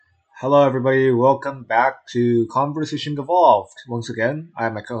Hello, everybody. Welcome back to Conversation Evolved. Once again, I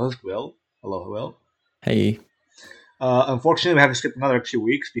am my co-host Will. Hello, Will. Hey, Unfortunately, we had to skip another 2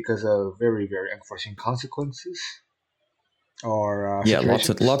 weeks because of very, very unforeseen consequences or yeah, lots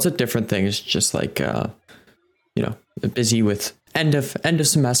of situations. lots of different things. Just like you know, busy with end of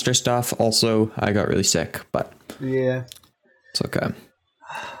semester stuff. Also, I got really sick, but Yeah. it's okay.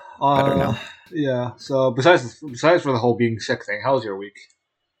 Better Uh, now. yeah. So besides for the whole being sick thing, how was your week?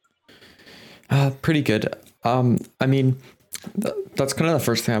 Pretty good. I mean, that's kind of the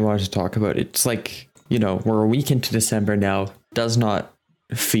first thing I wanted to talk about. It's like we're a week into December now. Does not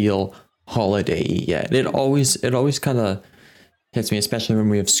feel holiday yet. It always kind of hits me, especially when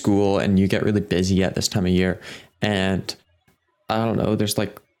we have school and you get really busy at this time of year. And I don't know, there's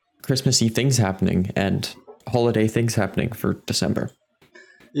like Christmassy things happening and holiday things happening for December.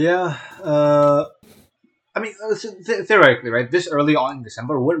 Yeah. I mean, theoretically, right? This early on in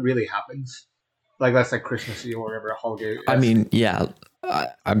December, what really happens? Like that's like Christmassy or whatever holiday. I mean, yeah,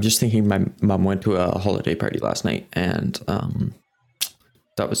 I'm just thinking my mom went to a holiday party last night and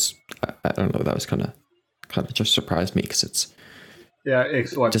that was, I don't know, that was kind of just surprised me because it's Yeah,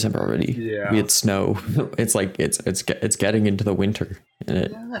 it's what. December already. We Yeah. had snow. It's like it's getting into the winter and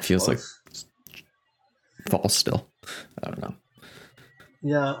it Yeah, I feels like suppose. fall still. I don't know.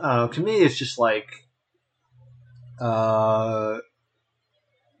 Yeah, to me, it's just like uh,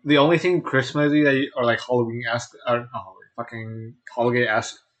 the only thing Christmassy or like Halloween esque or not Halloween, fucking holiday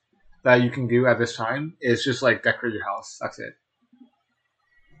esque that you can do at this time is just like decorate your house. That's it.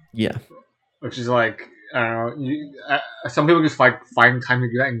 Yeah. Which is like I don't know. Some people just like find time to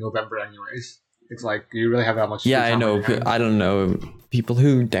do that in November, anyways. It's like you really have that much free Yeah, I time on know. your But hands. I don't know. People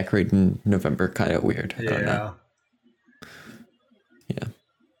who decorate in November kind of weird. I don't know. Yeah, Yeah.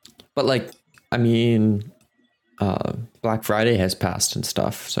 But like, I mean, uh, Black Friday has passed and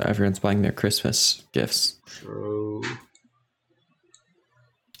stuff, so everyone's buying their Christmas gifts. true.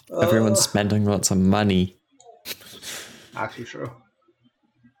 Everyone's Uh, spending lots of money. actually, true.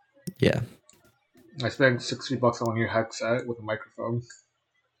 Yeah, I spent $60 on your headset with a microphone.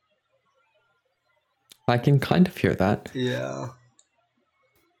 I can kind of hear that. Yeah.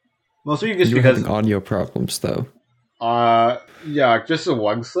 Mostly just You were because having audio problems though. yeah, just the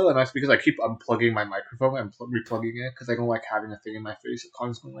once though, and that's because I keep unplugging my microphone and replugging it because I don't like having a thing in my face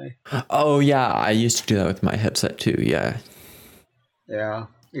constantly. Oh yeah, I used to do that with my headset too. Yeah. Yeah,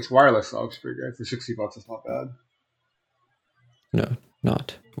 it's wireless though. It's pretty good for $60. It's not bad. No,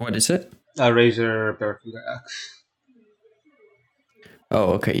 not. What is it? A Razer Barracuda X.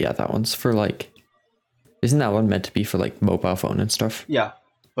 Oh, okay. Yeah, that one's for like. Isn't that one meant to be for like mobile phone and stuff? Yeah,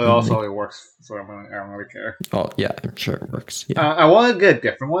 but also Only. it works, so I don't really care. Oh yeah, I'm sure it works. Yeah. I want to get a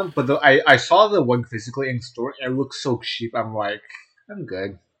different one, but I saw the one physically in store. And it looks so cheap. I'm like, I'm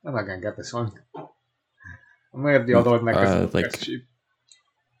good. I'm not gonna get this one. I'm gonna get the other one like this. That's Like cheap.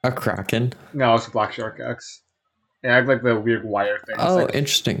 a Kraken. No, it's a Black Shark X. It had like the weird wire things. Oh, Like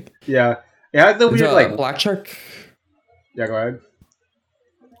interesting. yeah, it had the weird The like Black Shark. yeah. Go ahead.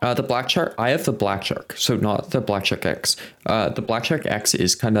 The Black Shark. I have the Black Shark, so not the Black Shark X. The Black Shark X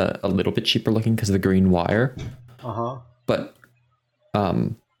is kind of a little bit cheaper looking because of the green wire. Uh huh. But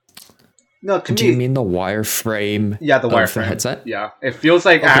um, No, to do you me, mean the wire frame yeah, the of the wireframe. headset? Yeah, it feels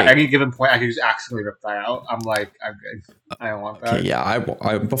like at Okay. any given point I can just accidentally rip that out. I'm like, I'm good. I don't want Okay. that. Yeah.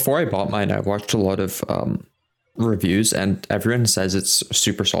 I before I bought mine, I watched a lot of reviews, and everyone says it's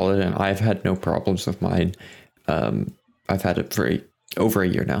super solid, and I've had no problems with mine. I've had it for over a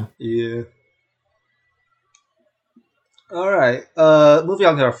year now. Yeah. All right. Moving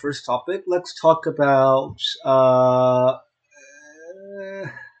on to our first topic. Let's talk about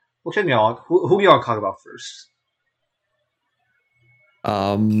which one you want? Who do you want to talk about first?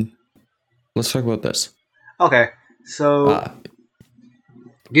 Let's talk about this. Okay. So, Uh,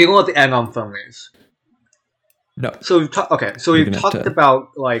 do you know what the anon phone is? no, So we've talked. Okay, so you're we've gonna have talked to.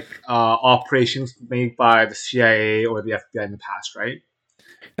 about like operations made by the CIA or the FBI in the past, right?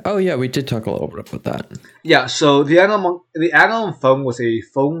 Oh yeah, we did talk a little bit about that. Yeah. So the anon phone was a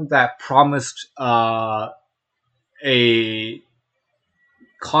phone that promised a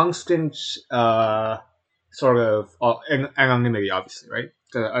constant sort of anonymity, obviously, right?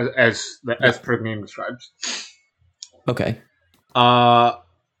 As Yeah. per the name describes. Okay. Uh,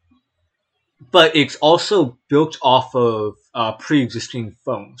 but it's also built off of pre-existing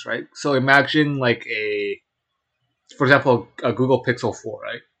phones, right? So imagine like for example, a Google Pixel 4,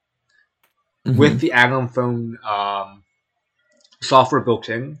 right? With Mm-hmm. the Atom phone software built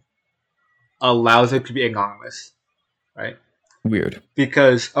in, allows it to be anonymous, right? Weird.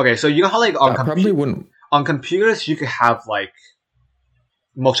 Because okay, so you know how like That probably wouldn't. on computers you could have like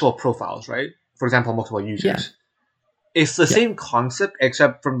multiple profiles, right? For example, multiple Yeah. users. It's the Yeah. same concept,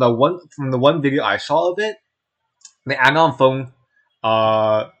 except from the one video I saw of it, the add-on phone,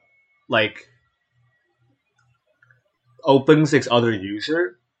 uh, like opens its other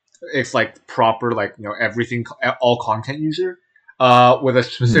user. It's like proper, like everything, all content user, with a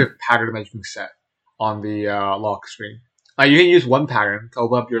Mhm. specific pattern that you can set on the lock screen. You can use one pattern to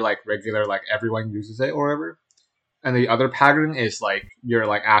open up your like regular, like everyone uses it or whatever, and the other pattern is like your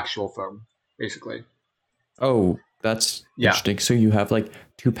like actual phone, basically. Oh, that's Yeah, interesting. So you have like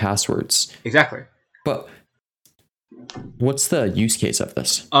two passwords. exactly. But what's the use case of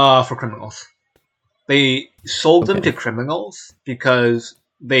this? For criminals, they sold them to Okay. criminals because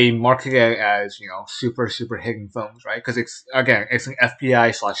they market it as super super hidden phones, right? Because it's an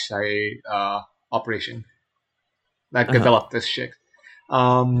FBI slash CIA operation that Uh-huh. developed this shit.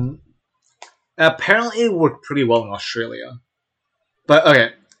 Um, apparently, it worked pretty well in Australia. But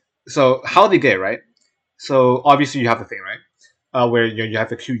okay, so how they get it, right? So obviously you have the thing, right? Where you have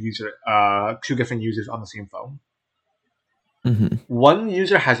the two different users on the same phone. Hmm. One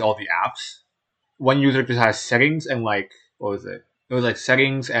user has all the apps. One user just has settings and like what was it? It was like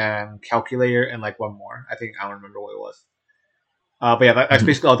settings and calculator and like one more. I don't remember what it was. But yeah, that's Hmm.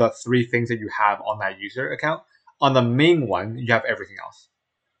 basically all the three things that you have on that user account. On the main one, you have everything else.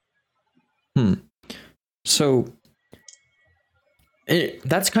 Hmm. So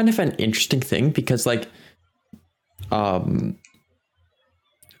that's kind of an interesting thing because like um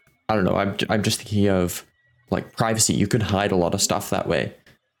I don't know, I'm just thinking of like privacy. You could hide a lot of stuff that way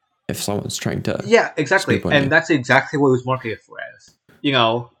if someone's trying to Yeah, exactly, snoop on and you. that's exactly what it was marketed for as.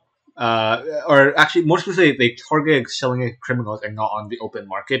 Or actually, more specifically, they targeted selling it to criminals and not on the open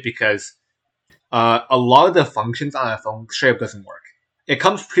market because a lot of the functions on a phone straight up doesn't work. It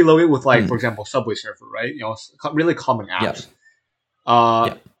comes preloaded with, like, for Hmm. example, Subway Surfer, right? Really common Yeah. apps. Uh,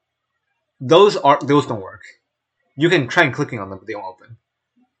 Yeah. those don't work. You can try and clicking on them, but they don't open.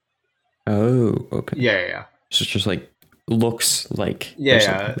 Oh, okay. Yeah, yeah, yeah. So it's just like looks like Yeah, there's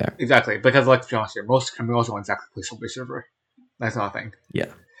something yeah, there. exactly. Because let's be honest here, most criminals don't exactly play Subway Surfer. That's not a thing.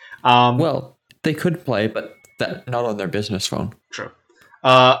 Yeah. Um, Well, they could play, but that not on their business phone. True.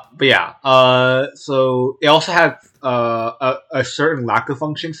 But yeah. So it also had a certain lack of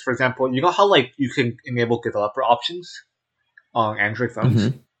functions. For example, you know how like you can enable developer options on Android phones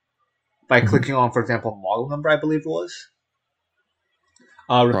Hmm. by Hmm. clicking on, for example, model number. I believe it was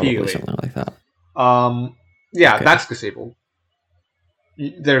Probably repeatedly. something like that. Yeah, Okay. that's disabled.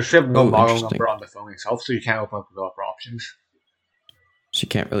 There should have no Oh, model interesting. number on the phone itself, so you can't open up developer options. So you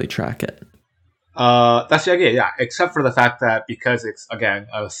can't really track it. That's the idea, yeah. Except for the fact that because it's again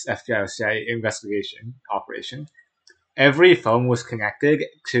a FBI or CIA investigation operation, every phone was connected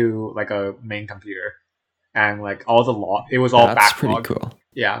to like a main computer, and like all the log, it was all That's pretty backlogged. cool.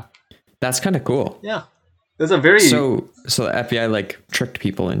 Yeah, That's kind of cool. yeah. There's a very So the FBI like tricked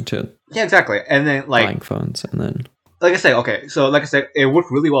people into yeah, exactly. And then buying phones, and then like I said, okay, so like I said, it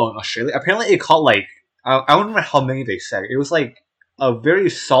worked really well in Australia. Apparently, it caught like I don't remember how many they said. It was like a very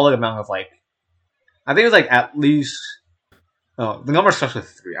solid amount of like I think it was like at least oh the number starts with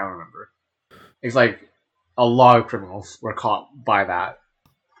three. I don't remember. It's like a lot of criminals were caught by that.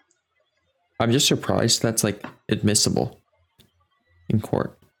 I'm just surprised that's like admissible in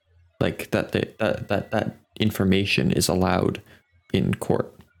court. Like that information is allowed in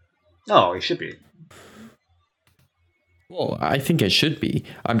court. Oh, it should be. Well, I think it should be.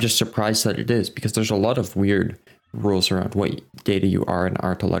 I'm just surprised that it is because there's a lot of weird rules around what data you are and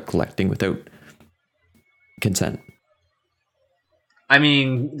aren't allowed collecting without consent. I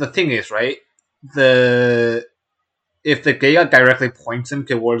mean, the thing is, right? The if the data directly points him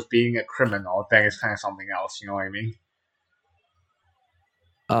towards being a criminal, then it's kind of something else. You know what I mean?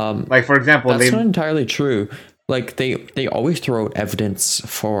 Um, Like for example, that's not they entirely true. Like they always throw out evidence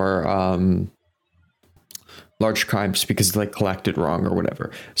for large crimes because they collected wrong or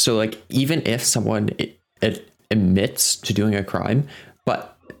whatever. So like even if someone it admits to doing a crime,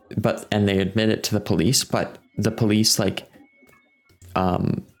 but and they admit it to the police, but the police like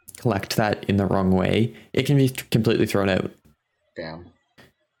um collect that in the wrong way, it can be completely thrown out. damn.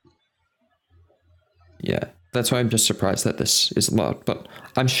 Yeah, that's why I'm just surprised that this is allowed. But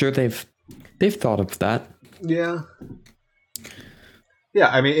I'm sure they've thought of that. Yeah, yeah.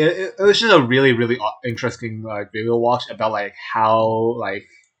 I mean, it was just a really really interesting like video watch about how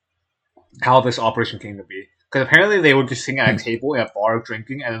this operation came to be. Because apparently they were just sitting at a Hmm. table in a bar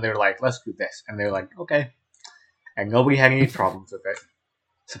drinking, and then they're like, "Let's do this," and they're like, "Okay," and nobody had any problems with it,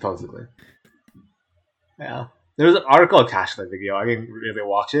 supposedly. Yeah. There was an article attached to the video. I didn't really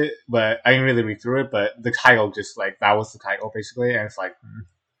watch it, but I didn't really read through it. But the title just like that was the title basically, and it's like,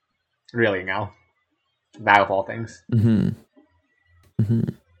 really now, that of all things. Mm-hmm. Mm-hmm.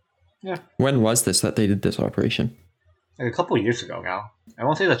 Yeah. When was this that they did this operation? Like a couple of years ago now. I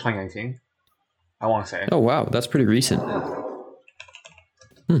won't say that's 2019. I want to say. Oh wow, that's pretty recent.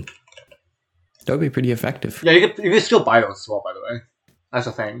 That would be pretty effective. Yeah, you can still buy those as well. By the way, that's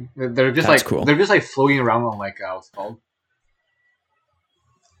the thing. They're just That's like cool. they're just like floating around on like what's it called?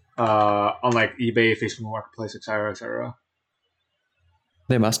 On like eBay, Facebook Marketplace, etc., etc.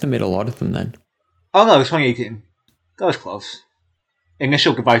 They must have made a lot of them then. Oh no, it was 2018. That was close.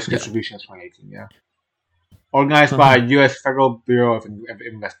 Initial device distribution is 2018. Yeah. Organized by U.S. Federal Bureau of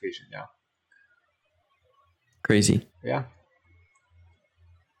Investigation. Yeah. Crazy. Yeah.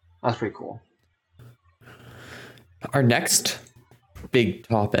 That's pretty cool. Our next big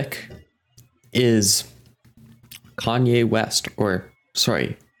topic is Kanye West, or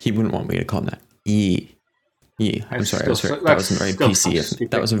sorry, he wouldn't want me to call him that. I'm sorry. That wasn't very PC.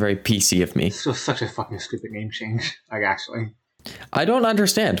 That wasn't very PC of me. This was such a fucking stupid name change. Like actually, I don't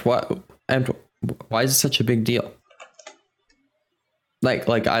understand why is it such a big deal.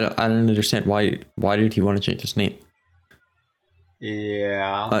 Like I don't understand why did he want to change his name?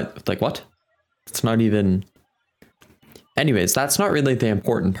 Yeah. Like what? It's not even. Anyways, that's not really the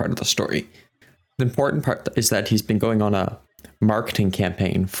important part of the story. The important part is that he's been going on a marketing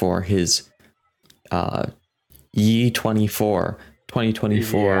campaign for his Ep12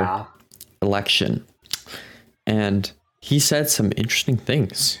 2024 election. And he said some interesting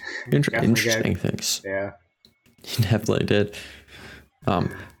things. Interesting things. Yeah. He definitely did.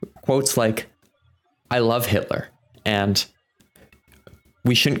 Quotes like, "I love Hitler," and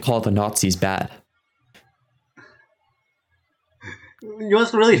 "We shouldn't call the Nazis bad." You know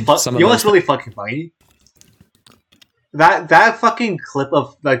what's really really fucking funny? That fucking clip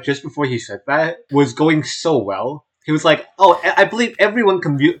of like just before he said that was going so well. He was like, "Oh, I believe everyone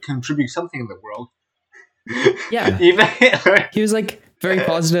contributes something in the world." Yeah. Even Hitler. He was like very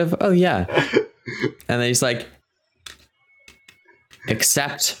positive. Oh yeah. And then he's like,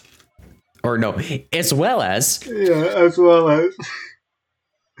 "Except, or no, as well as." Yeah, as well as.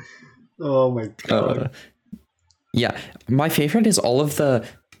 Oh my god. Yeah, my favorite is all of the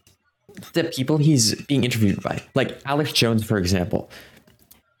people he's being interviewed by, like Alex Jones, for example.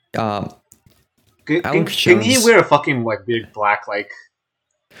 Can he wear a fucking like big black like?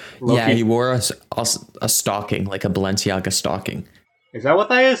 Yeah, he wore a stocking, like a Balenciaga stocking. Is that what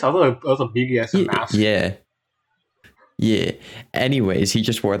that is? I thought it was a BDSM mask. Yeah. Anyways, he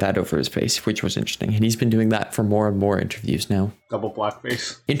just wore that over his face, which was interesting. And he's been doing that for more and more interviews now. Double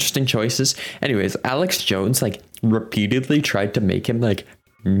blackface. Interesting choices. Anyways, Alex Jones like repeatedly tried to make him like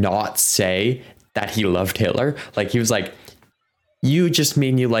not say that he loved Hitler. Like he was like, "You just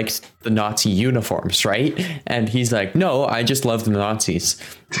mean you liked the Nazi uniforms, right?" And he's like, "No, I just love the Nazis."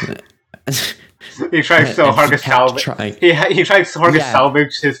 He tried so hard to salvage. He tried so hard to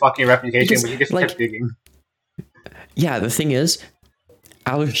salvage his fucking reputation, but he just kept digging. Yeah, the thing is,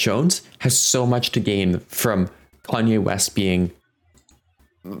 Alex Jones has so much to gain from Kanye West being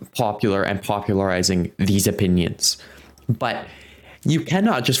popular and popularizing these opinions. But you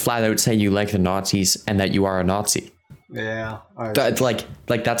cannot just flat out say you like the Nazis and that you are a Nazi. Yeah.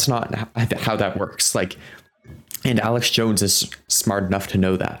 That's not how that works. Like, and Alex Jones is smart enough to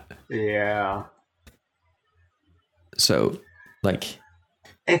know that. Yeah. So, like,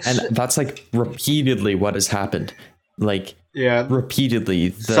 and that's like repeatedly what has happened. Like, yeah,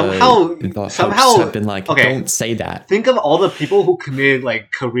 repeatedly somehow have been like, okay, don't say that. Think of all the people who committed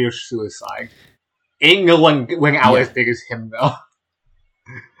like career suicide. Ain't no one went out as big as him though.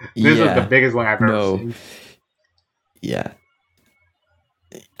 This is the biggest one I've ever seen. Yeah.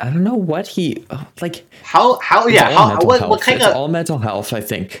 I don't know what he like. What kind of? It's all mental health, I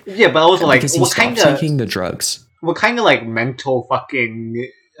think. Yeah, but also like, because he stopped taking the drugs. What kind of like mental fucking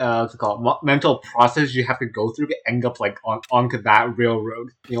what's it called? Mental process you have to go through to end up like onto that railroad?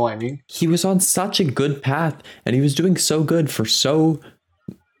 You know what I mean? He was on such a good path, and he was doing so good for so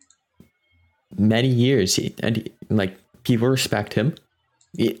many years, like people respect him.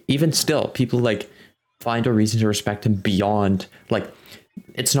 Even still, people like find a reason to respect him beyond like.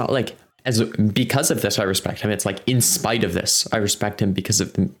 It's not like because of this I respect him. It's like in spite of this I respect him because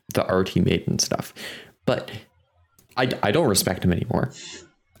of the art he made and stuff. But I don't respect him anymore.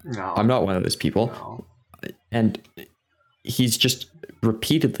 No, I'm not one of those people. No. And he's just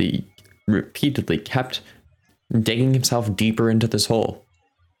repeatedly kept digging himself deeper into this hole.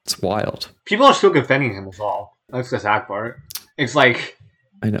 It's wild. People are still defending him as well. That's the sad part. It's like,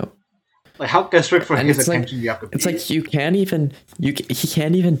 I know. Like, how desperate for And his it's like attention do you have to be? it's like he can't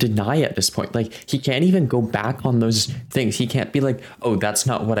even deny at this point. Like he can't even go back on those things. He can't be like, oh, that's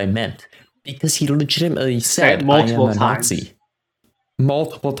not what I meant, because he legitimately said, I am multiple a times. Nazi.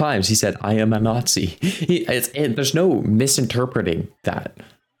 Multiple times he said, I am a Nazi. There's no misinterpreting that.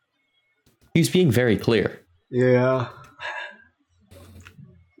 He's being very clear. Yeah.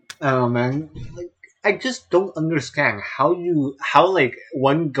 Oh man, like I just don't understand how like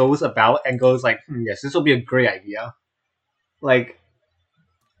one goes about and goes like, yes, this will be a great idea. Like,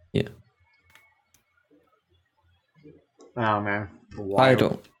 Yeah. oh man, I wild.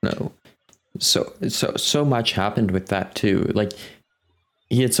 don't know. So much happened with that too. Like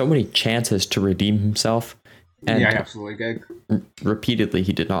he had so many chances to redeem himself, and Yeah, absolutely good. repeatedly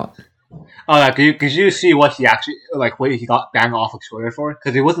he did not. Oh, yeah, could you see what he actually what he got banned off of Twitter for?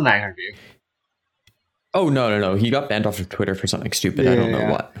 Because it wasn't that interview. Oh no! He got banned off of Twitter for something stupid. I don't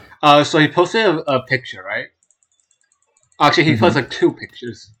know what. So he posted a picture, right? Actually, he posted like two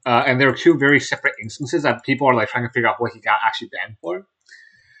pictures, and there were two very separate instances that people are like trying to figure out what he got actually banned for.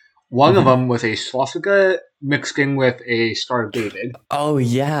 One of them was a swastika mixed in with a Star of David. Oh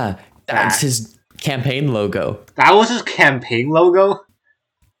yeah, that's his campaign logo. That was his campaign logo?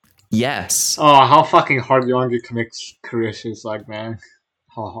 Yes. Oh, how fucking hard Yongi commits careers is like, man.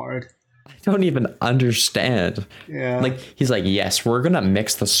 How hard. I don't even understand. Yeah. Like he's like, yes, we're gonna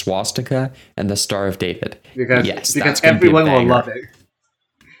mix the swastika and the Star of David. Because everyone will love it.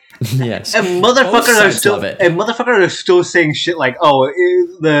 Yes. And motherfuckers are still saying shit like, oh,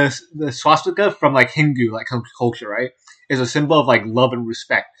 the swastika from like Hindu like culture, right, is a symbol of like love and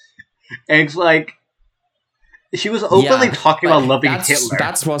respect. And it's like she was openly talking about loving Hitler.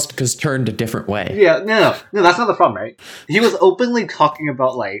 That swastika's turned a different way. Yeah, no, that's not the problem, right? He was openly talking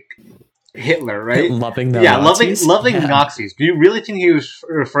about like Hitler, right? Loving the Nazis? loving Nazis. Do you really think he was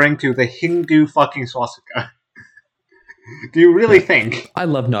referring to the Hindu fucking swastika? Do you really think? I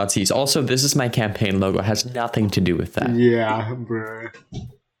love Nazis. Also, this is my campaign logo. It has nothing to do with that. Yeah, bro.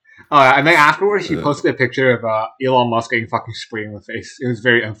 And then afterwards, he posted a picture of Elon Musk getting fucking sprayed in the face. It was a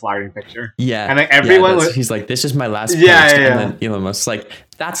very unflattering picture. Yeah. And then everyone was... He's like, this is my last post. Yeah. And then Elon Musk's like,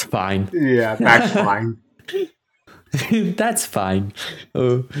 that's fine. Yeah, that's fine. That's fine.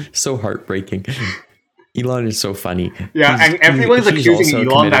 Oh, so heartbreaking. Elon is so funny. Yeah, and everyone's accusing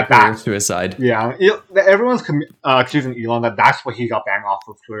Elon that suicide. Yeah, everyone's accusing Elon that that's what he got banned off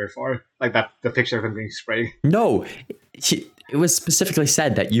of Twitter for. Like that, the picture of him being sprayed. No, it was specifically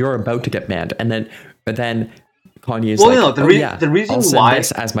said that you're about to get banned, but then Kanye's the reason I'll send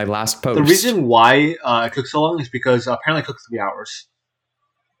this as my last post. The reason why it took so long is because apparently it took 3 hours.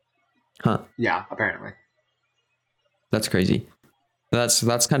 Huh? Yeah, apparently. That's crazy.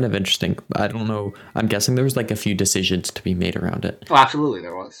 That's kind of interesting. I don't know. I'm guessing there was like a few decisions to be made around it. Oh, absolutely,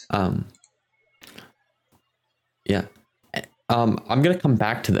 there was. Yeah. I'm gonna come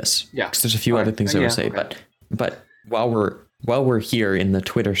back to this. Yeah. Because there's a few other things I would say, okay. But while we're here in the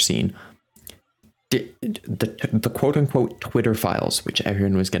Twitter scene, the quote unquote Twitter files, which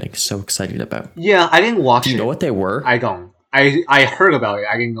everyone was getting so excited about. Yeah, I didn't watch it. Do you know what they were? I don't. I heard about it.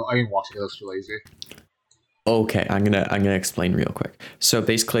 I didn't watch it. I was too lazy. Okay, I'm gonna explain real quick. So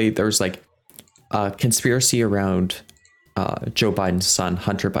basically, there's like a conspiracy around Joe Biden's son,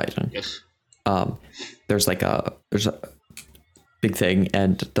 Hunter Biden. Yes. There's a big thing,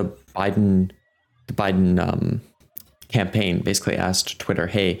 and the Biden campaign basically asked Twitter,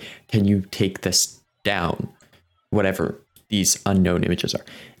 "Hey, can you take this down? Whatever these unknown images are."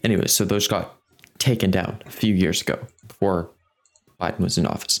 Anyway, so those got taken down a few years ago before Biden was in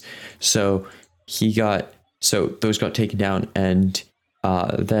office. So those got taken down, and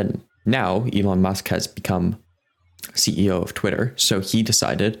then now Elon Musk has become CEO of Twitter. So he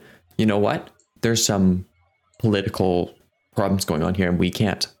decided, you know what? There's some political problems going on here, and we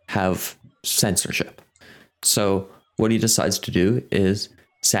can't have censorship. So what he decides to do is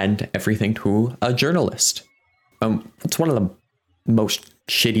send everything to a journalist. It's one of the most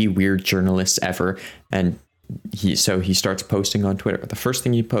shitty, weird journalists ever, and he starts posting on Twitter. The first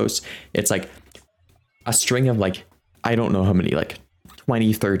thing he posts, it's like a string of like, I don't know how many, like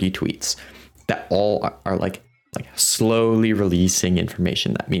 20, 30 tweets that all are like slowly releasing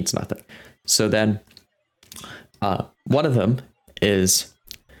information that means nothing. So then one of them is,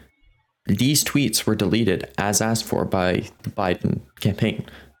 these tweets were deleted as asked for by the Biden campaign.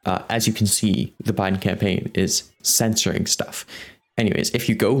 As you can see, the Biden campaign is censoring stuff. Anyways, if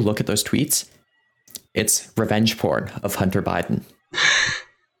you go look at those tweets, it's revenge porn of Hunter Biden.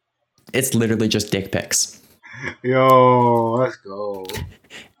 It's literally just dick pics. Yo, let's go.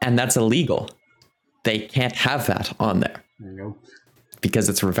 And that's illegal. They can't have that on there. Nope. because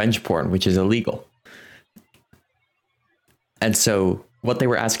it's revenge porn, which is illegal. And so what they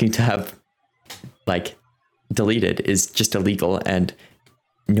were asking to have like deleted is just illegal, and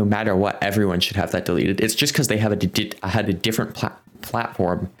no matter what, everyone should have that deleted. It's just because they have had a different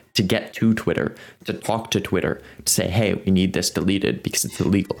platform to get to Twitter, to talk to Twitter, to say, hey, we need this deleted because it's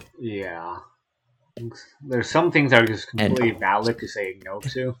illegal. Yeah. There's some things that are just completely valid to say no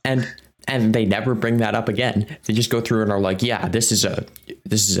to. And they never bring that up again. They just go through and are like, yeah, this is a,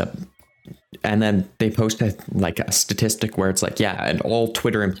 and then they post a statistic where it's like, yeah, and all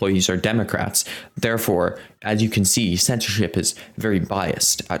Twitter employees are Democrats. Therefore, as you can see, censorship is very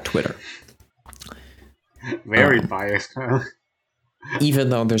biased at Twitter. Very biased, huh? Even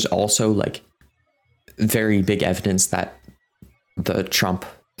though there's also like very big evidence that the Trump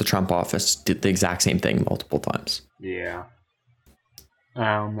office did the exact same thing multiple times. Yeah.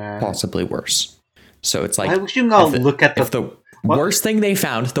 Oh man. Possibly worse. So it's like, why would you not look at the worst thing they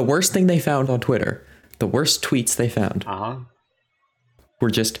found on Twitter, the worst tweets they found were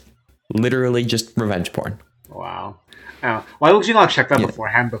just literally just revenge porn. Wow. Why would you not check that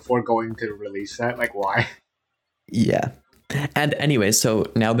beforehand before going to release that? Like, why? Yeah. And anyway,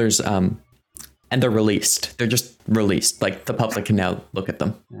 so now there's and they're released. They're just released. Like the public can now look at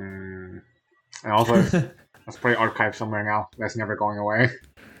them. And also, that's probably archived somewhere now. That's never going away.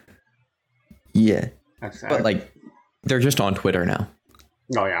 Yeah. That's sad. But like, they're just on Twitter now.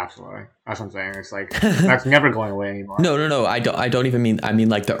 Oh yeah, absolutely. That's what I'm saying. It's like that's never going away anymore. No. I don't even mean. I mean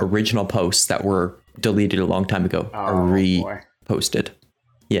like the original posts that were deleted a long time ago are reposted.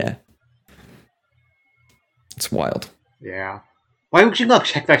 Yeah. It's wild. Yeah. Why would you not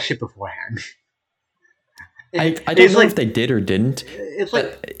check that shit beforehand? I don't know if they did or didn't. It's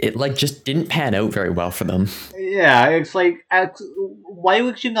like it like just didn't pan out very well for them. Yeah, it's like why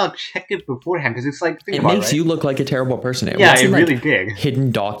would you not check it beforehand? Because it's like it makes you look like a terrible person. It really did.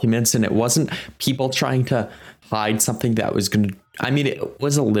 Hidden documents, and it wasn't people trying to hide something that was going to. I mean, it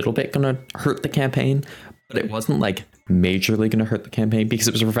was a little bit going to hurt the campaign, but it wasn't like majorly going to hurt the campaign because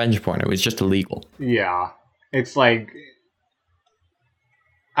it was revenge porn. It was just illegal. Yeah, it's like.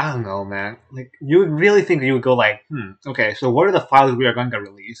 I don't know, man. Like, you would really think you would go like, okay, so what are the files we are going to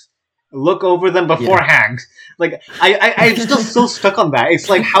release? Look over them beforehand. Yeah. Like, I'm still so stuck on that. It's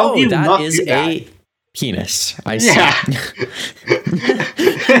like, how do you not do that? That is a penis. I see. Yeah.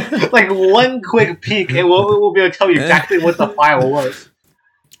 Like, one quick peek, it will be able to tell you exactly what the file was.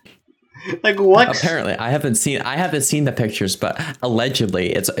 Like, what? Apparently, I haven't seen the pictures, but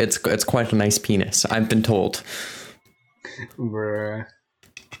allegedly, it's quite a nice penis. I've been told. Bruh.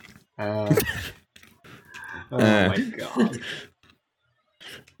 Oh my god.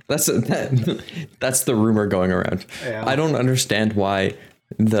 That's the rumor going around. Yeah. I don't understand why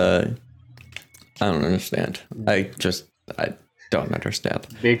I don't understand. I don't understand.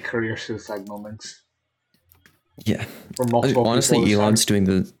 Big career suicide moments. Yeah. For multiple honestly, Elon's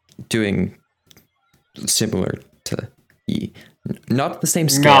doing similar to E. Not the same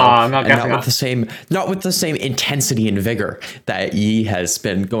scale, not with the same intensity and vigor that Yi has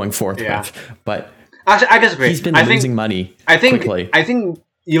been going forth with. But actually, I disagree. He's been losing money quickly. I think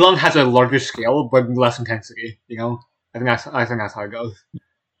Elon has a larger scale but less intensity. You know, I think that's how it goes.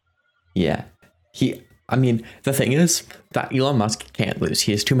 Yeah, I mean, the thing is that Elon Musk can't lose.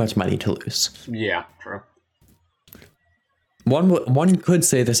 He has too much money to lose. Yeah, true. One could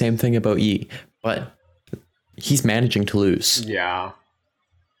say the same thing about Yi, but he's managing to lose. Yeah.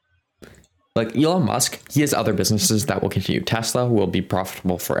 Like Elon Musk, he has other businesses that will continue. Tesla will be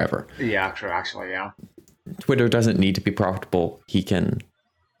profitable forever. Yeah, true. Actually, yeah. Twitter doesn't need to be profitable. He can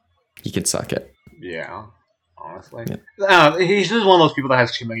suck it. Yeah, honestly. Yeah. He's just one of those people that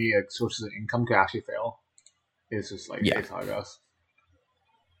has too many sources of income to actually fail. It's just like, it's how it goes.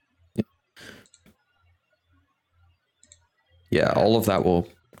 Yeah, all of that will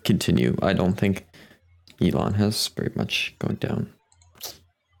continue. I don't think Elon has very much going down.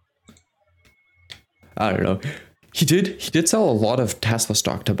 I don't know. He did sell a lot of Tesla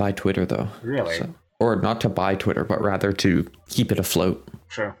stock to buy Twitter, though. Really? Or not to buy Twitter, but rather to keep it afloat.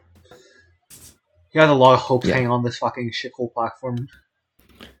 Sure. He has a lot of hope hanging on this fucking shithole platform.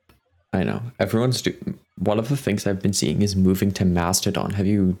 I know. One of the things I've been seeing is moving to Mastodon. Have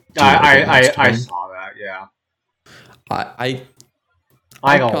you? I saw that. Yeah. I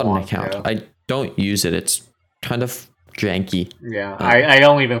got an account. I don't use it. It's kind of janky. Yeah, I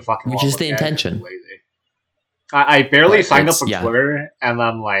don't even fucking. Which is the intention. I barely signed up for Twitter, and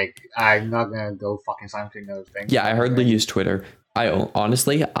I'm like, I'm not gonna go fucking sign up to another thing. Yeah, I hardly use Twitter.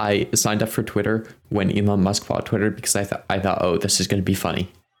 I signed up for Twitter when Elon Musk bought Twitter because I thought, oh, this is gonna be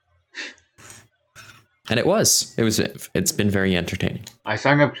funny. And it's been very entertaining. I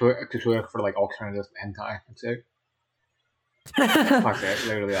signed up to Twitter for like alternative hentai. That's it. That's it.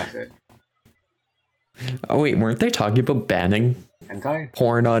 Literally, that's it. Oh wait, weren't they talking about banning Hentai?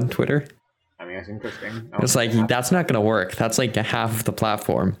 porn on Twitter? I mean, that's interesting. It's like, that's not gonna work. That's like half of the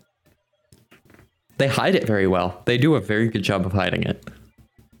platform. They hide it very well. They do a very good job of hiding it.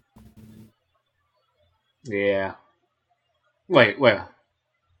 Yeah. Wait.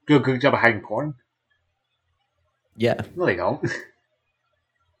 Good job of hiding porn? Yeah. No, they don't.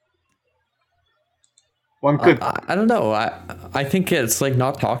 One could. I don't know. I think it's like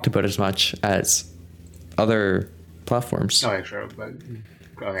not talked about as much as other platforms. Oh, yeah, sure, but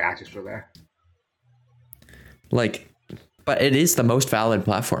okay, access for there. Like, but it is the most valid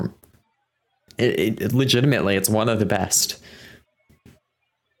platform. It legitimately, it's one of the best.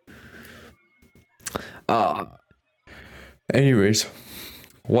 Anyways,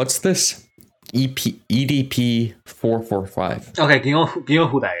 what's this? EDP 445. Okay, do you know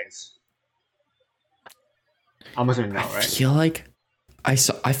who that is? I'm assuming now, right?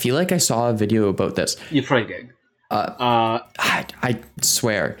 I feel like I saw a video about this. You probably did. I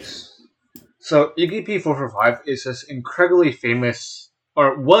swear. So EDP 445 is this incredibly famous,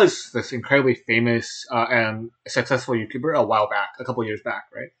 or was this incredibly famous and successful YouTuber a while back, a couple years back,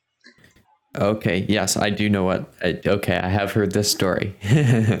 right? Okay, yes, I do know what. Okay, I have heard this story.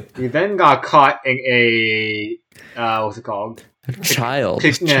 He then got caught in a what's it called? Child.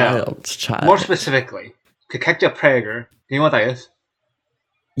 More specifically, to catch a predator. You know what that is?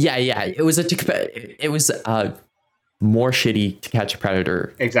 Yeah. It was a more shitty to catch a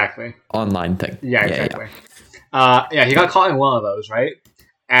predator. Exactly. Online thing. Yeah, exactly. Yeah. He got caught in one of those, right?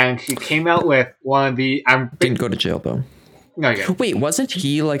 And he came out with one of the. Didn't go to jail though. No, yeah. Wait, wasn't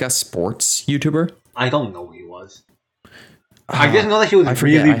he like a sports YouTuber? I don't know who he was. I just know that he was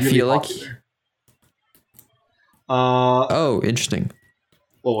really popular. Oh, interesting.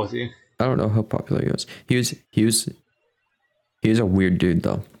 What was he? I don't know how popular he was. He was a weird dude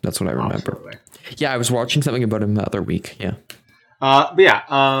though. That's what I remember. Absolutely. Yeah, I was watching something about him the other week. Yeah. But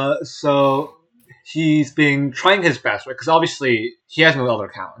yeah. So he's been trying his best, right? Because obviously he has no other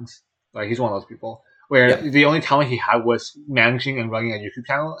talents. Like he's one of those people where the only talent he had was managing and running a YouTube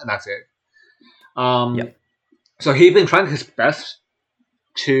channel, and that's it. So he's been trying his best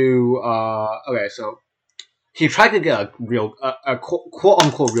to. So he tried to get a quote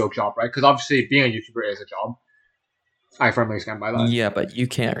unquote real job, right? Because obviously being a YouTuber is a job. I firmly stand by that. Yeah, but you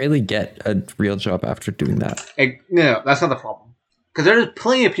can't really get a real job after doing that. No, that's not the problem. Because there's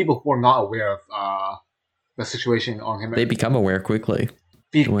plenty of people who are not aware of the situation on him. They become aware quickly.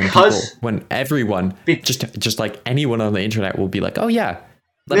 Because when everyone, just like anyone on the internet will be like, oh yeah,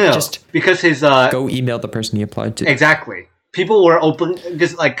 because his go email the person he applied to. Exactly. People were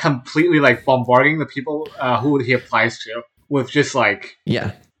just like completely like bombarding the people who he applies to with just like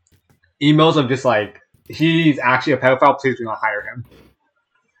emails of just like, he's actually a pedophile, please do not hire him.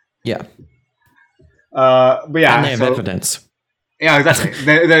 Yeah. But yeah. And they have evidence. Yeah, exactly.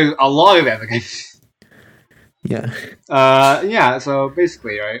 There's a lot of evidence. Yeah. So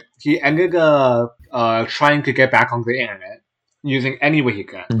basically, right, he ended up trying to get back on the internet using any way he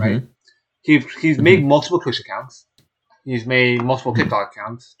can, right? He's made multiple Twitch accounts. He's made multiple TikTok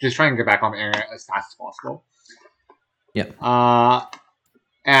accounts, just trying to get back on the internet as fast as possible. Yeah.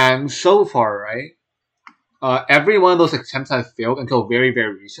 And so far, right, every one of those attempts has failed until very,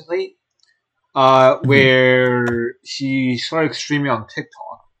 very recently, where he started streaming on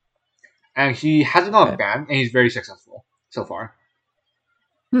TikTok. And he hasn't got banned, and he's very successful so far.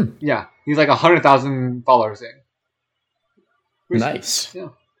 Yeah, he's like 100,000 followers in. Nice. Yeah.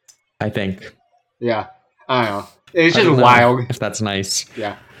 I think. Yeah, I don't know. It's just wild. If that's nice.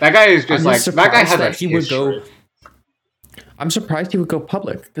 Yeah, that guy is just like that guy has that he would go. I'm surprised he would go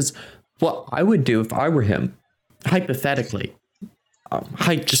public, because what I would do if I were him, hypothetically, I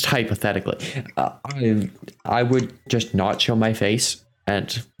would just not show my face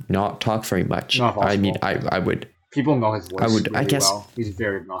and not talk very much. I mean, I would. People know his voice. I guess well. He's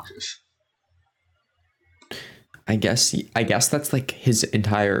very obnoxious. I guess that's like his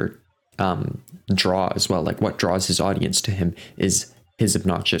entire draw as well. Like what draws his audience to him is his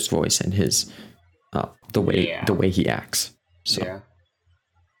obnoxious voice and his the way he acts. So. Yeah.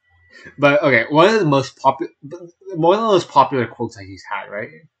 But okay, one of the most popular quotes that he's had, right?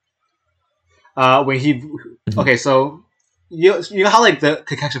 When he okay, so you know how like the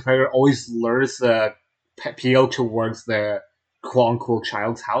To Catch a Predator always lures the PO towards the quote unquote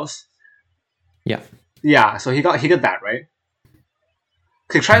child's house. Yeah. Yeah. So he did that, right?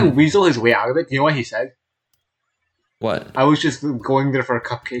 To try and weasel his way out of it. Do you know what he said? What? I was just going there for a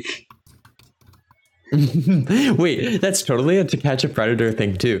cupcake. Wait, that's totally a To Catch a Predator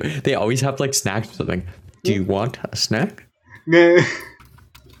thing too. They always have like snacks or something. Do you want a snack? Nah.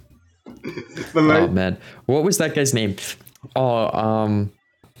 But Oh like, man, what was that guy's name? Oh,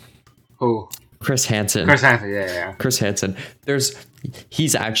 who? Chris Hansen. Chris Hansen, yeah. Chris Hansen.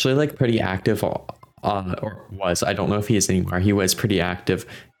 He's actually like pretty active, or was. I don't know if he is anymore. He was pretty active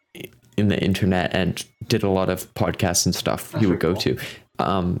in the internet and did a lot of podcasts and stuff. He would go cool. to.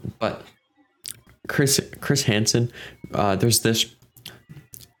 But Chris Hansen, there's this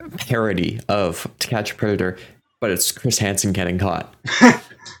parody of To Catch a Predator, but it's Chris Hansen getting caught.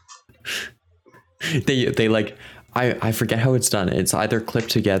 They like. I forget how it's done. It's either clipped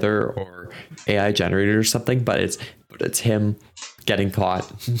together or AI generated or something, but it's him getting caught.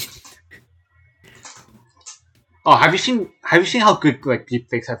 Oh, have you seen how good like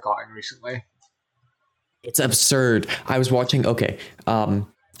deepfakes have gotten recently? It's absurd. I was watching. Okay,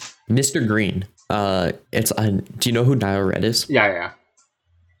 Mr. Green. It's on. Do you know who Nile Red is? Yeah.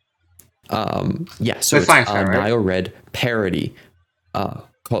 Yeah. So it's science a guy, right? Nile Red parody,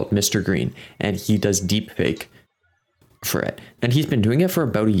 called Mr. Green, and he does deepfake for it, and he's been doing it for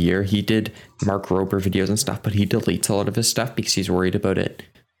about a year. He did Mark Rober videos and stuff, but he deletes a lot of his stuff because he's worried about it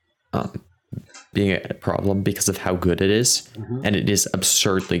being a problem because of how good it is. And it is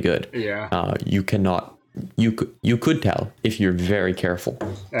absurdly good. Yeah. You could tell if you're very careful.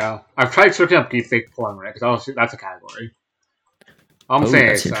 Yeah. I've tried searching up deepfake porn, right? Because that's a category. I'm saying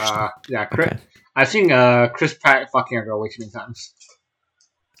that's it's interesting. yeah. Okay. I've seen Chris Pratt fucking a girl way too many times.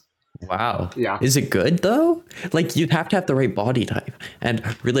 Wow. Yeah. Is it good though? Like, you'd have to have the right body type, and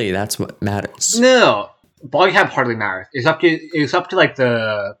really that's what matters. No, body type hardly matters. It's up to like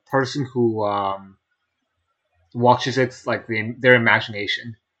the person who watches it, like their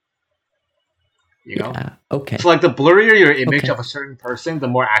imagination. You know. Yeah. Okay. So like the blurrier your image Okay. of a certain person, the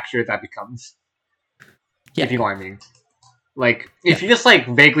more accurate that becomes. Yeah. If you know what I mean. Like if you just like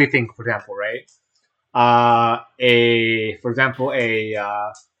vaguely think, for example, right? A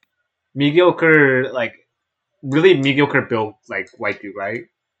mediocre, like really mediocre built like white dude, right?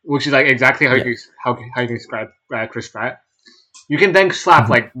 Which is like exactly how you can describe Chris Pratt. You can then slap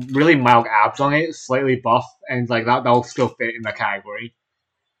like really mild abs on it, slightly buff, and like that'll still fit in the category.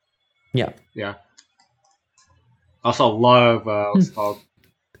 Yeah. Yeah. Also, a lot of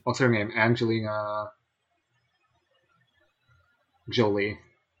what's her name? Angelina Jolie,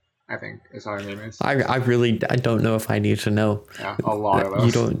 I think is how her name is. I don't know if I need to know. Yeah, a lot of those.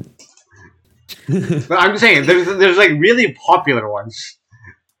 You don't. But I'm just saying, there's like really popular ones.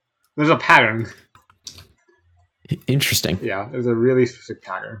 There's a pattern. Interesting. Yeah, there's a really specific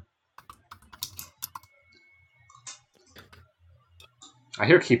pattern. I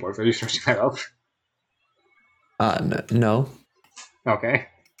hear keyboards. Are you searching that up? No. Okay.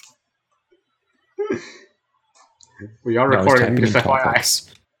 We are No, I was recording, typing in just FYI.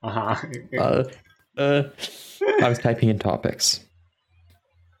 topics. I was typing in topics.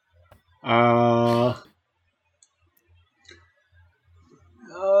 I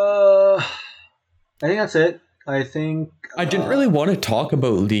think that's it. I think I didn't really want to talk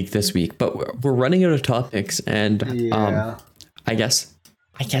about League this week, but we're running out of topics, and yeah. I guess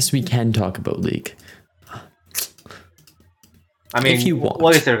we can talk about League. I mean, if you want.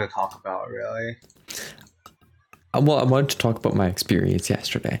 What is there to talk about, really? Well, I wanted to talk about my experience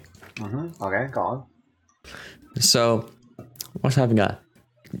yesterday. Okay, go on. So, I was having a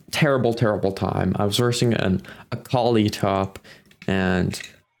terrible time. I was versing a collie top, and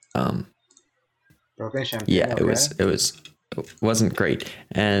Broken champagne. yeah, okay. it wasn't great,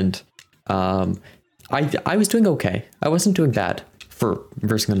 and I was doing okay. I wasn't doing bad for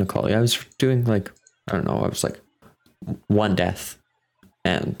versing a collie. I was doing like, I don't know, I was like 1 death,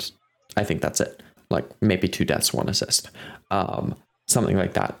 and I think that's it. Like maybe 2 deaths, 1 assist, something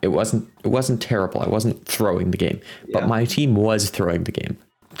like that. It wasn't terrible. I wasn't throwing the game, but my team was throwing the game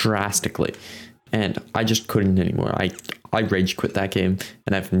drastically, and I just couldn't anymore. I rage quit that game,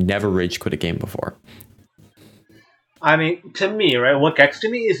 and I've never rage quit a game before. I mean, to me, right, what gets to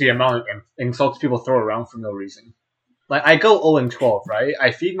me is the amount of insults people throw around for no reason. Like, I go 0-12, right?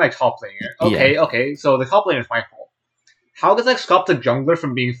 I feed my top laner. Okay, so the top laner is my fault. How does that stop the jungler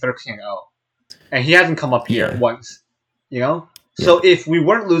from being 13-0? And he hasn't come up here once, you know? So if we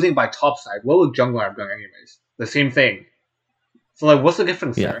weren't losing by top side, what would jungler have done anyways? The same thing. So, like, what's the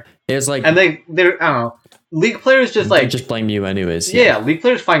difference there? It's like... And they're, I don't know, League players just, like... They just blame you anyways. Yeah, League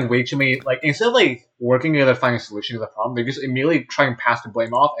players find way too many... Like, instead of, like, working together to find a solution to the problem, they just immediately try and pass the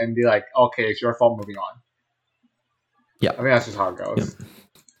blame off and be like, okay, it's your fault, moving on. Yeah. I think that's just how it goes.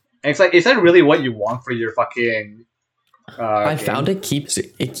 And it's like, is that really what you want for your fucking I game. found it keeps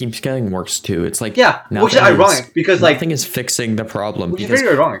getting worse too. It's like Yeah, which is ironic because like nothing is fixing the problem which is because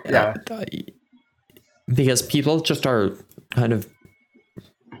very ironic. Yeah, because people just are kind of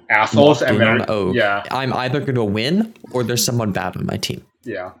assholes locked and in on, they're oh, yeah, I'm either going to win or there's someone bad on my team.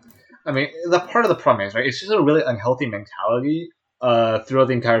 yeah. I mean, the part of the problem is right. It's just a really unhealthy mentality throughout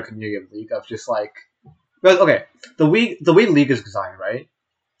the entire community of League of just like, because okay, the way League is designed, right?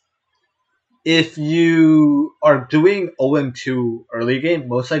 If you are doing 0-2 early game,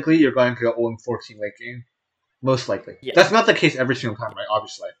 most likely you're going to go 0-14 late game. Most likely. Yeah. That's not the case every single time, right?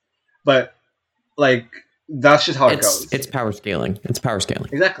 Obviously. But, like, that's just how it goes. It's power scaling. It's power scaling.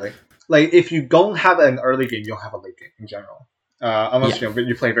 Exactly. Like, if you don't have an early game, you don't have a late game in general. Unless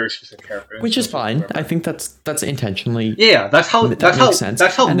you play very specific characters. Which is fine. I think that's intentionally. Yeah, that's how makes sense.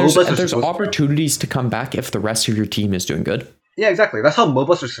 That's how and MOBAs there's are opportunities to come back if the rest of your team is doing good. Yeah, exactly. That's how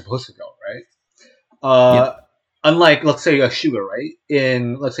MOBAs are supposed to go, right? Unlike, let's say, a shooter, right?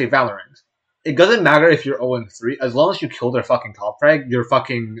 In, let's say, Valorant. It doesn't matter if you're 0-3, as long as you kill their fucking top frag, you're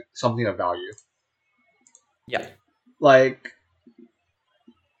fucking something of value. Yeah. Like,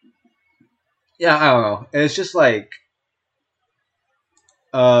 yeah, I don't know. It's just like,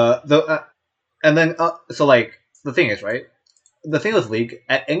 and then, so like, the thing is, right? The thing with League,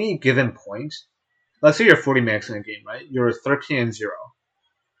 at any given point, let's say you're 40 minutes in a game, right? You're 13-0.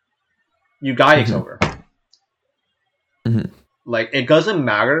 You die, it's over. Mm-hmm. Like, it doesn't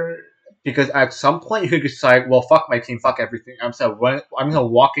matter because at some point you could decide, well, fuck my team, fuck everything. I'm gonna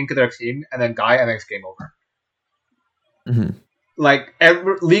walk into their team and then die, and then it's game over. Mm-hmm. Like,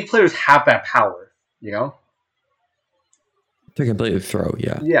 League players have that power, you know? To completely throw,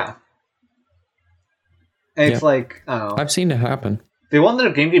 yeah. Yeah. And it's like, I don't know. I've seen it happen. They want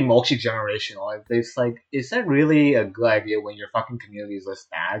their game to be multi-generational. It's like, is that really a good idea when your fucking community is this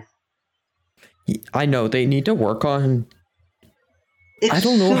bad? I know, they need to work on... I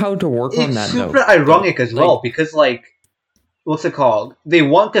don't know how to work on that, though. It's super ironic as well, because, like, what's it called? They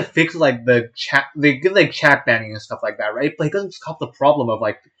want to fix, like, the chat... They give, like, chat banning and stuff like that, right? But it doesn't stop the problem of,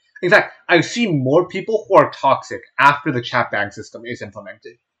 like... In fact, I've seen more people who are toxic after the chat ban system is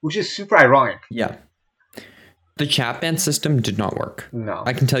implemented, which is super ironic. Yeah. The chat ban system did not work. No.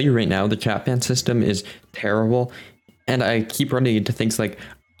 I can tell you right now, the chat ban system is terrible. And I keep running into things like,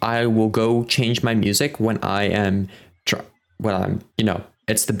 I will go change my music when I am...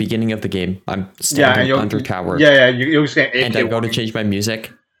 it's the beginning of the game. I'm standing under tower. Yeah, you'll just get AFK and I go to change my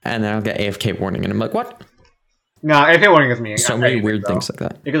music, and then I'll get AFK warning, and I'm like, what? No, AFK warning doesn't mean so many weird things like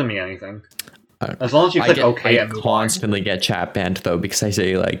that. It doesn't mean anything. As long as you click OK I constantly get chat banned though, because I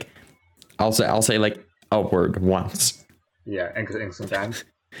say like, I'll say like a word once. Yeah, and instant ban.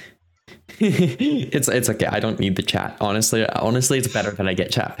 it's okay. I don't need the chat. Honestly, it's better that I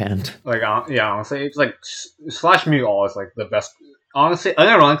get chat banned. Like, yeah, honestly, it's like slash mute all is like the best. Honestly,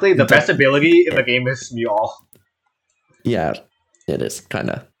 unironically, the best ability in the game is mute all. Yeah, it is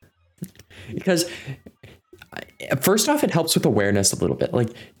kind of because first off, it helps with awareness a little bit. Like,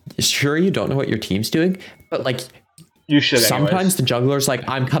 sure, you don't know what your team's doing, but like, you should. Sometimes the juggler's like,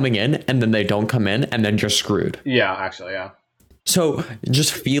 I'm coming in, and then they don't come in, and then you're screwed. Yeah, actually, yeah. So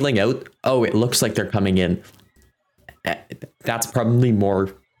just feeling out, oh, it looks like they're coming in. That's probably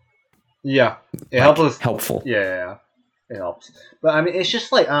more. Yeah, it helps. Helpful. Yeah, it helps. But I mean, it's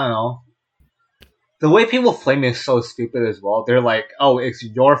just like, I don't know. The way people flame is so stupid as well. They're like, oh, it's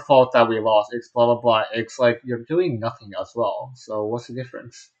your fault that we lost. It's blah, blah, blah. It's like, you're doing nothing as well. So what's the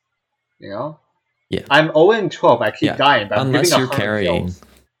difference? You know? Yeah. I'm 0-12. I keep dying. But unless you're carrying. Kills.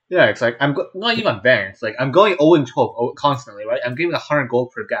 Yeah, it's like, not even then. It's like, I'm going 0-12 constantly, right? I'm getting 100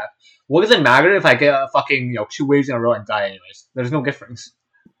 gold per gap. What does it matter if I get a fucking, 2 waves in a row and die anyways? There's no difference.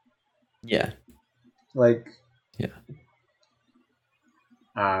 Yeah. Like... Yeah.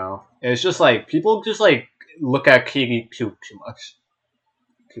 I don't know. It's just like people just like look at KD too much.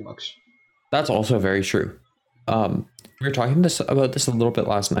 Too much. That's also very true. We were talking about this a little bit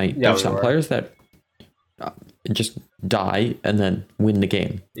last night. Yeah, There's some players that just die and then win the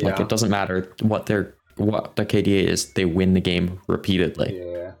game. Yeah. Like, it doesn't matter what the KDA is, they win the game repeatedly.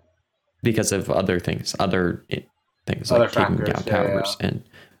 Yeah. Because of other things like taking down towers and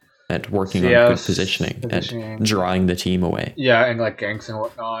working on good positioning and drawing the team away. Yeah, and like ganks and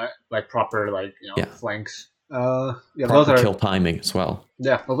whatnot, like proper flanks. Proper those are kill timing as well.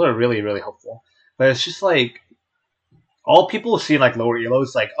 Yeah, those are really, really helpful. But it's just like all people see like lower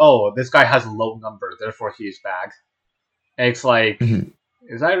elos, like, oh, this guy has a low number, therefore he's bad. And it's like,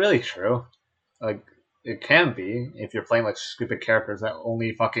 is that really true? Like, it can be if you're playing like stupid characters that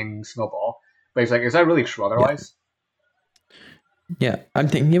only fucking snowball. But it's like, is that really true otherwise? Yeah, I'm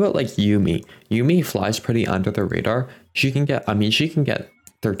thinking about like Yumi. Yumi flies pretty under the radar. She can get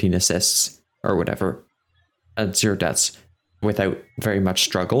 13 assists or whatever at 0 deaths without very much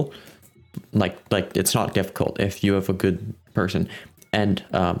struggle. Like it's not difficult if you have a good person, and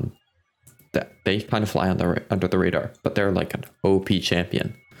that they kind of fly under the radar, but they're like an OP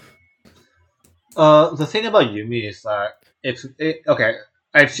champion. The thing about Yumi is that okay.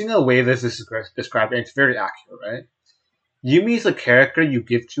 I've seen a way this is described, and it's very accurate, right? Yumi is a character you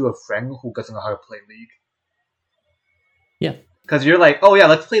give to a friend who doesn't know how to play League. Yeah. Because you're like, oh yeah,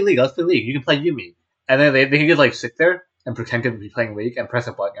 let's play League. You can play Yumi, and then they can just like sit there and pretend to be playing League and press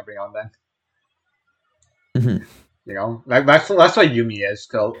a button every now and then. Mm-hmm. You know, that's what Yumi is.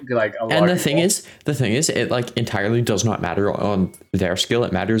 Like a lot. And the thing is, it like entirely does not matter on their skill.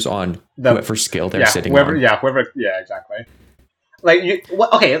 It matters on whoever skill they're sitting on. Yeah, exactly. Like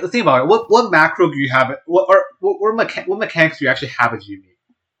okay, let's think about it. What macro do you have? What mechanics do you actually have as Yumi?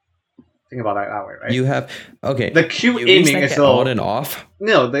 Think about that way, right? You have the Q aiming is on and off.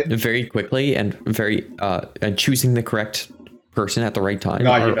 No, very quickly and very and choosing the correct person at the right time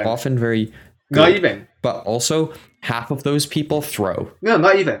are often very good. Not even. But also half of those people throw. No,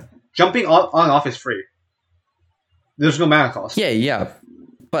 not even. Jumping on and off is free. There's no mana cost. Yeah.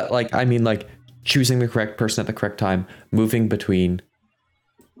 But like I mean like choosing the correct person at the correct time, moving between.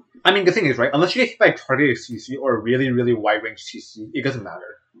 I mean the thing is, right, unless you get hit by targeted CC or a really, really wide range CC, it doesn't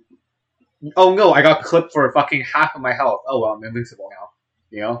matter. Oh no, I got clipped for fucking half of my health. Oh well, I'm invincible now.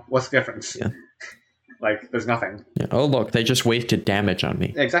 You know? What's the difference? Yeah. Like, there's nothing. Yeah. Oh look, they just wasted damage on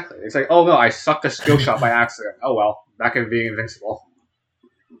me. Exactly. It's like, oh no, I sucked a skill shot by accident. Oh well, back in being invincible.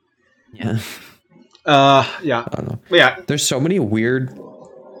 Yeah. Yeah. I don't know. But yeah. There's so many weird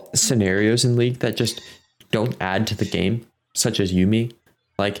scenarios in League that just don't add to the game, such as Yumi.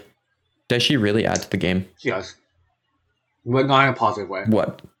 Like, does she really add to the game? She does. But not in a positive way.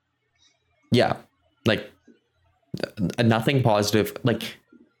 What? Yeah. Like, nothing positive. Like,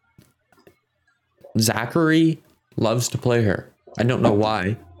 Zachary loves to play her. I don't know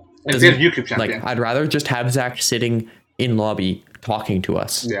why. It's a YouTube champion. Like, I'd rather just have Zach sitting in lobby talking to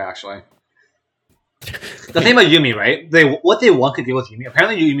us. Yeah, actually. The thing about Yumi, right? What they want to do with Yumi,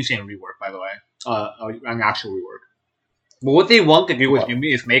 apparently Yumi's getting rework, by the way. An actual rework. But what they want to do with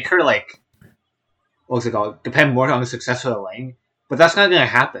Yumi is make her, like, what's it called? Depend more on the success of the lane. But that's not going to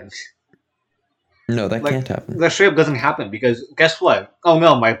happen. No, that can't happen. That straight up doesn't happen because guess what? Oh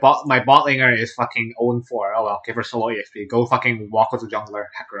no, my bot laner is fucking 0-4. Oh well, give her solo EXP. Go fucking walk with the jungler,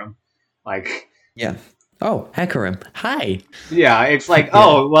 Hecarim. Like, yeah. Oh, Hecarim. Hi. Yeah, it's like,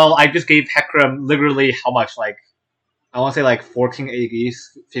 oh, well, I just gave Hecarim literally how much? Like, I want to say like 14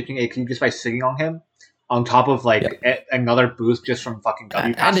 ADs, 15 AD just by sitting on him. On top of like another boost just from fucking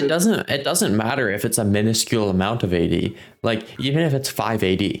W passive. And it doesn't matter if it's a minuscule amount of AD. Like, even if it's 5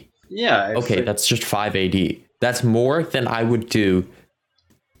 AD. Yeah. Okay, like, that's just 5 AD. That's more than I would do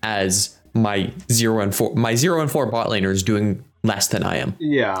as my 0 and 4 bot laner is doing less than I am.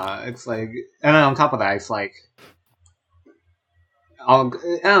 Yeah, it's like, and then on top of that, it's like, I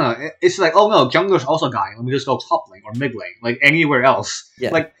don't know, it's like, oh no, jungler's also dying. Let me just go top lane or mid lane, like anywhere else.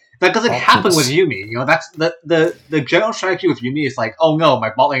 Yeah. Like, that doesn't happen with Yumi. You know, that's the general strategy with Yumi is like, oh no, my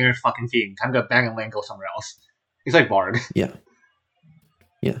bot laner is fucking feeding. Time to bang and lane, go somewhere else. It's like Bard. Yeah.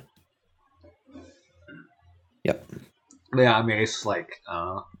 Yeah. Yep. Yeah, I mean, it's like,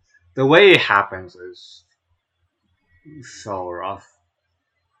 the way it happens is so rough.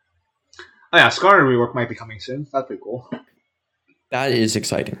 Oh yeah, Skarner rework might be coming soon. That'd be cool. That is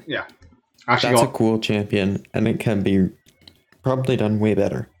exciting. Yeah. Actually, that's a cool champion, and it can be probably done way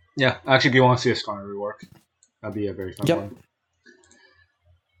better. Yeah, actually, do you want to see a Skarner rework? That'd be a very fun one.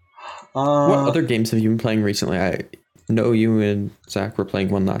 What other games have you been playing recently? I know you and Zach were playing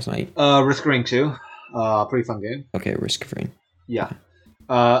one last night. Risk of Rain 2. Pretty fun game. Okay, Risk of Rain. Yeah.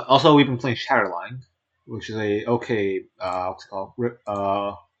 Also, we've been playing Shatterline, which is a what's it called?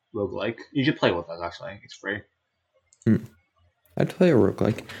 Roguelike. You should play with us, actually. It's free. I'd play a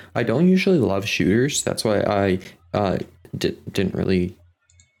roguelike. I don't usually love shooters. That's why I didn't really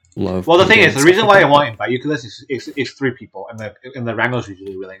love. Well, the thing is, the reason why I want to invite you to this is 3 people, and the wrangle's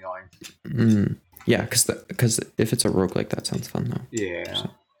usually really annoying. Yeah, because if it's a roguelike, that sounds fun though. Yeah. So.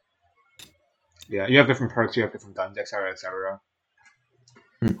 Yeah, you have different perks, you have different guns, etc., etc.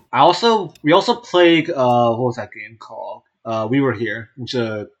 We also played what was that game called? We Were Here, which is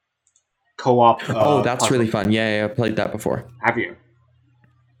a co-op. That's really fun. Yeah, I played that before. Have you?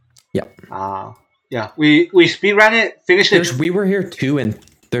 Yeah. Yeah. We speedran it, finished it. We Were Here too, and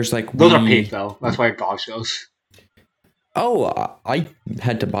there's like those are paid though. That's why God shows. Oh, I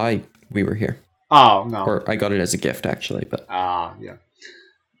had to buy We Were Here. Oh no. Or I got it as a gift actually, but Yeah.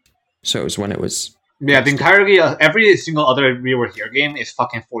 so it was when it was. Yeah, the entirety of every single other We Were Here game is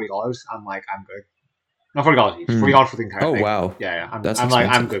fucking $40. I'm like, I'm good. No, $40 each. $40 for the entire Oh thing. wow. Yeah. That's I'm like,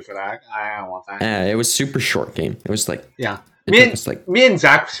 I'm expensive. good for that. I don't want that. It was super short game. It was like Yeah. it took us like Me and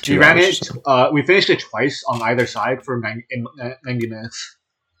Zach, we 2 ran hours or it. something. We finished it twice on either side for 90 minutes.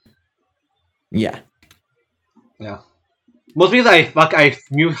 Yeah. Yeah. Most because I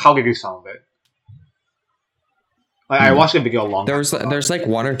knew how to do some of it. Like, I watched a video a long time ago. There's like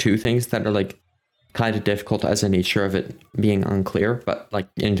one or two things that are like kind of difficult as a nature of it being unclear, but like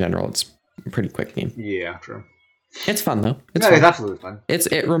in general, it's a pretty quick game. Yeah, true. It's fun though. It's Yeah, fun. it's absolutely fun.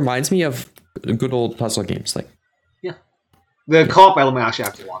 It reminds me of good old puzzle games. Like The co-op element actually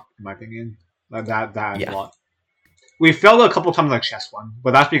adds a lot, in my opinion. That adds a lot. We failed a couple times like chess one,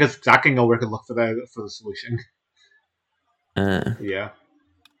 but that's because Zach didn't know where to look for the solution. Yeah.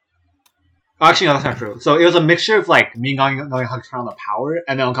 Actually, no, that's not true. So it was a mixture of like me knowing how to turn on the power,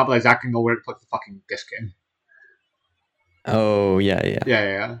 and then on top of that, Zach didn't know where to put the fucking disc in. Oh yeah.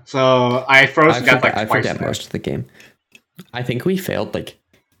 Yeah. So I froze to death like twice. I forget most of the game. I think we failed like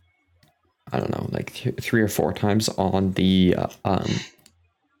I don't know, like 3 or 4 times on the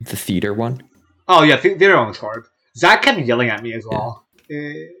theater one. Oh yeah, theater one was hard. Zach kept yelling at me as well.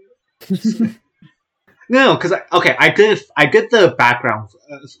 Yeah. No, because I get the background.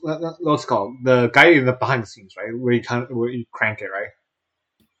 What's it called? The guy in the behind the scenes, right? Where you crank it, right?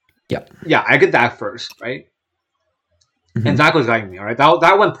 Yeah. Yeah, I get that first, right? Mm-hmm. And Zach was guiding me, all right?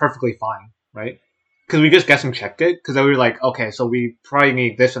 That went perfectly fine, right? Because we just guessed and checked it. Because we were like, okay, so we probably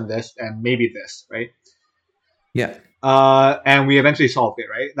need this and this and maybe this, right? Yeah. And we eventually solved it,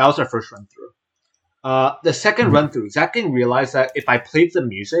 right? That was our first run through. The second run through, Zach didn't realize that if I played the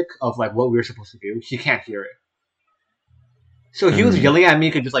music of like what we were supposed to do, he can't hear it. So he was yelling at me,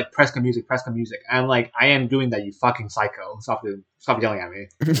 could just like press the music. And I'm like, I am doing that, you fucking psycho. Stop yelling at me.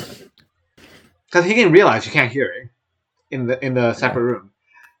 Because he didn't realize you can't hear it in the separate room.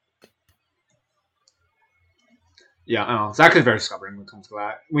 Yeah, I don't know. Zach is very stubborn when it comes to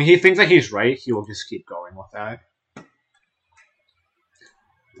that. When he thinks that he's right, he will just keep going with that.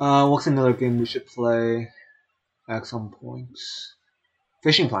 What's another game we should play at some points?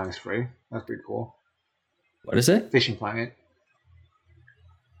 Fishing Planet is free. That's pretty cool. What is it? Fishing Planet.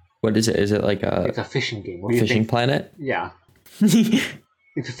 What is it? Is it like It's a fishing game. What do you Fishing think? Planet? Yeah.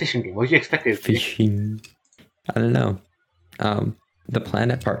 It's a fishing game. What do you expect it to be? Fishing. I don't know. The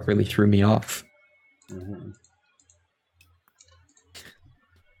planet part really threw me off. Mm-hmm.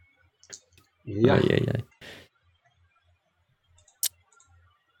 Yeah.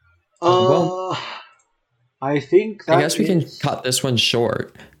 Well, I think I guess we can cut this one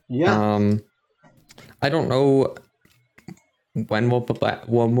short. Yeah. I don't know when we'll be back,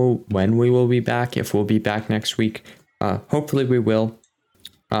 when we will be back. If we'll be back next week, hopefully we will.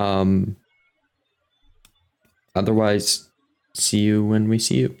 Otherwise, see you when we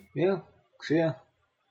see you. Yeah. See ya.